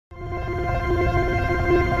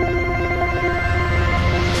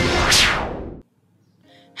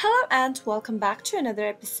and welcome back to another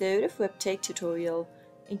episode of WebTech Tutorial.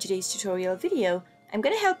 In today's tutorial video, I'm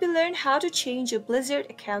going to help you learn how to change your Blizzard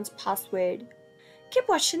account's password. Keep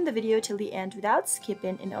watching the video till the end without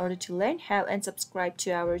skipping in order to learn how and subscribe to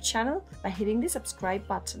our channel by hitting the subscribe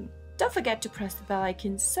button. Don't forget to press the bell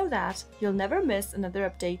icon so that you'll never miss another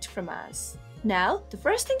update from us. Now, the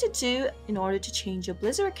first thing to do in order to change your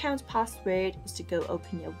Blizzard account's password is to go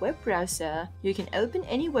open your web browser. You can open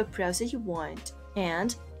any web browser you want,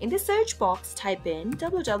 and in the search box type in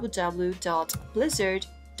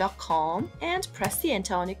www.blizzard.com and press the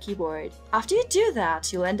enter on your keyboard. After you do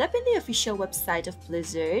that, you'll end up in the official website of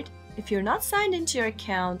Blizzard. If you're not signed into your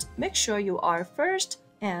account, make sure you are first,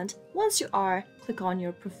 and once you are, click on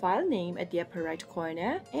your profile name at the upper right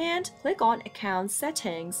corner and click on Account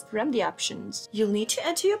Settings from the options. You'll need to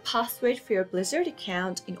enter your password for your Blizzard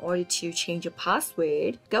account in order to change your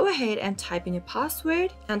password. Go ahead and type in your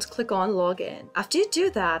password and click on Login. After you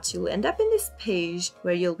do that, you'll end up in this page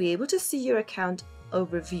where you'll be able to see your account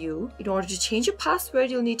overview. In order to change your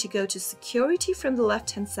password, you'll need to go to Security from the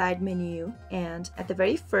left-hand side menu, and at the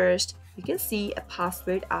very first, you can see a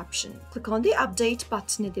password option. Click on the update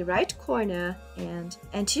button in the right corner and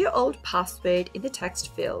enter your old password in the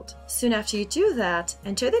text field. Soon after you do that,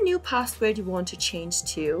 enter the new password you want to change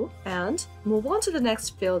to and move on to the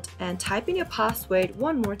next field and type in your password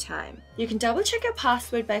one more time. You can double check your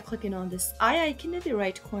password by clicking on this eye icon in the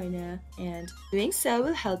right corner, and doing so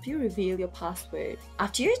will help you reveal your password.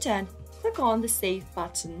 After you're done, click on the save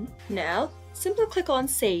button. Now, simply click on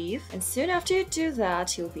save, and soon after you do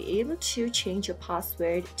that, you'll be able to change your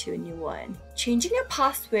password to a new one. Changing your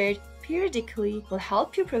password periodically will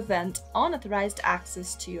help you prevent unauthorized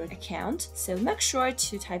access to your account, so make sure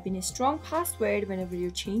to type in a strong password whenever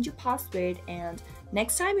you change your password, and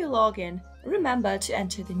next time you log in, remember to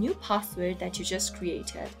enter the new password that you just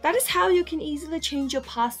created. That is how you can easily change your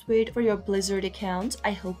password for your Blizzard account. I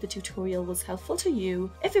hope the tutorial was helpful to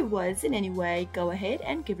you. If it was in any way, go ahead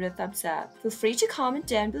and give it a thumbs up. Feel free to comment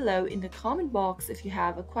down below in the comment box if you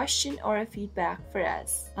have a question or a feedback for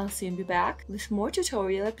us. I'll soon be back with more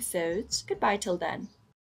tutorial episodes. Goodbye till then.